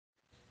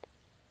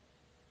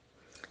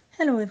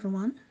Hello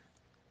everyone.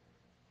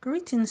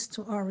 Greetings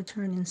to our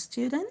returning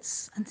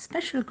students and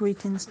special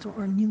greetings to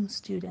our new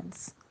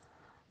students.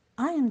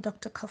 I am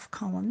Dr. Cuff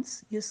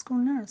Collins, your school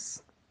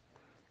nurse.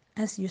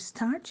 As you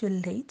start your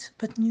late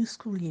but new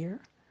school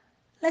year,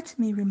 let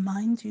me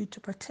remind you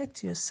to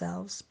protect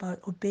yourselves by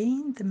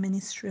obeying the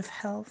Ministry of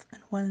Health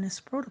and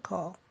Wellness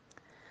protocol.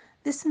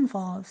 This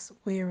involves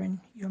wearing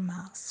your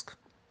mask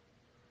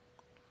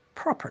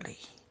properly,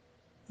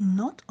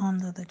 not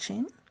under the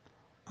chin,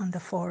 on the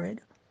forehead,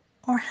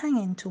 or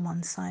hanging to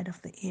one side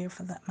of the ear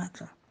for that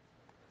matter.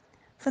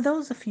 For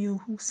those of you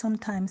who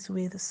sometimes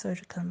wear the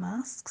surgical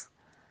masks,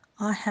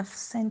 I have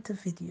sent a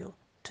video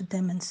to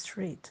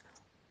demonstrate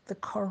the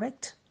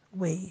correct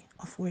way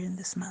of wearing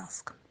this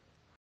mask.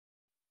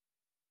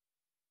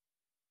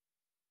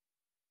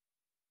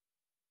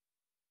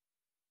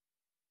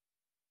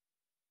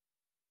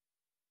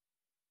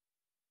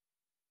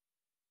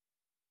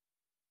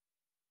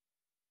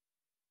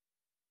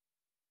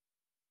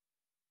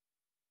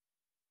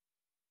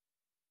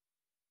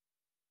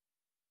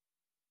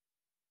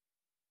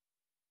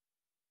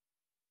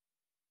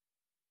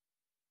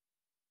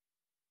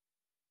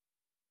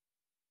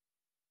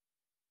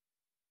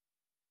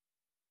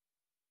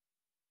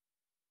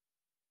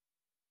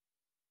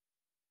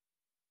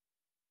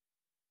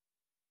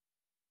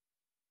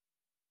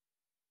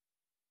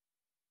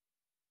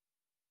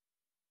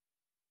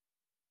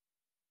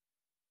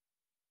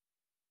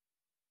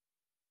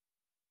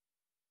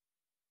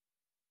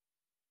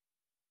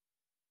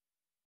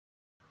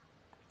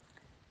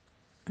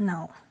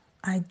 Now,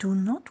 I do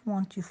not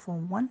want you for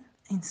one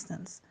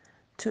instance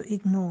to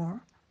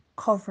ignore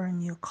covering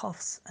your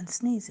coughs and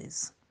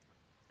sneezes,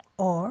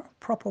 or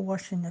proper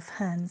washing of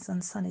hands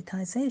and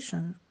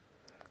sanitization,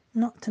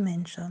 not to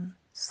mention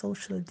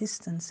social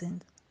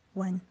distancing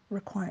when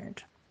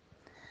required.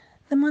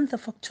 The month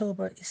of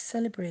October is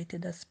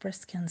celebrated as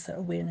Breast Cancer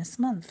Awareness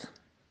Month.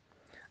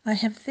 I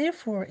have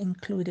therefore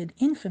included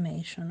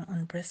information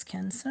on breast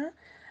cancer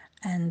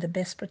and the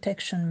best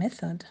protection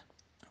method,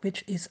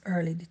 which is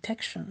early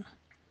detection.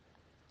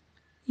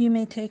 You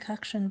may take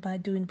action by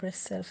doing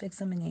breast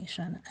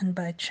self-examination, and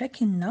by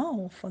checking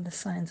now for the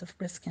signs of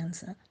breast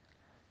cancer,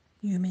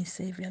 you may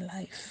save your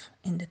life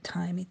in the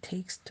time it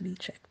takes to be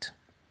checked.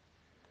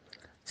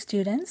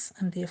 Students,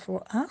 I'm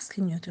therefore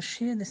asking you to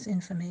share this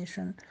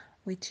information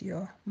with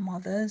your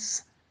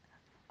mothers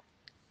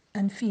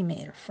and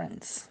female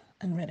friends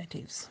and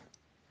relatives.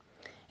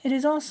 It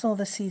is also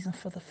the season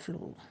for the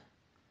flu.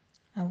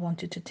 I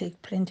want you to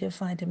take plenty of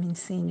vitamin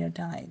C in your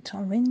diet,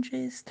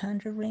 oranges,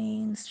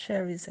 tangerines,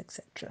 cherries,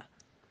 etc.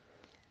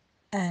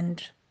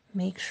 And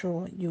make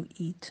sure you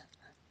eat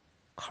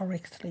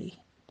correctly,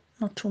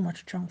 not too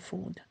much junk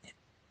food.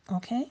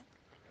 Okay?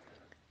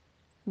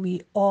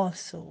 We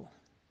also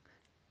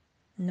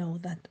know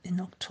that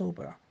in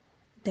October,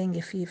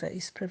 dengue fever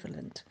is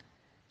prevalent.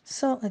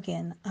 So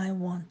again, I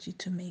want you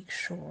to make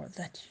sure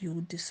that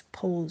you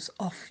dispose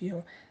of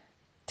your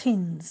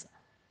tins.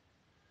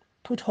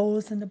 Put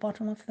holes in the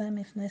bottom of them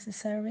if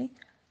necessary.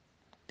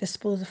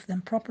 Dispose of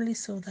them properly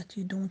so that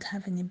you don't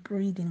have any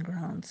breeding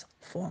grounds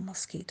for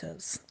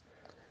mosquitoes.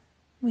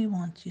 We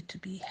want you to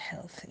be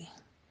healthy.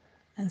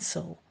 And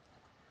so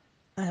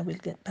I will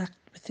get back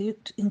with you,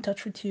 in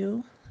touch with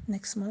you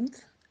next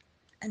month,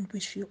 and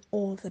wish you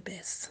all the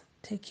best.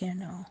 Take care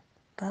now.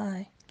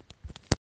 Bye.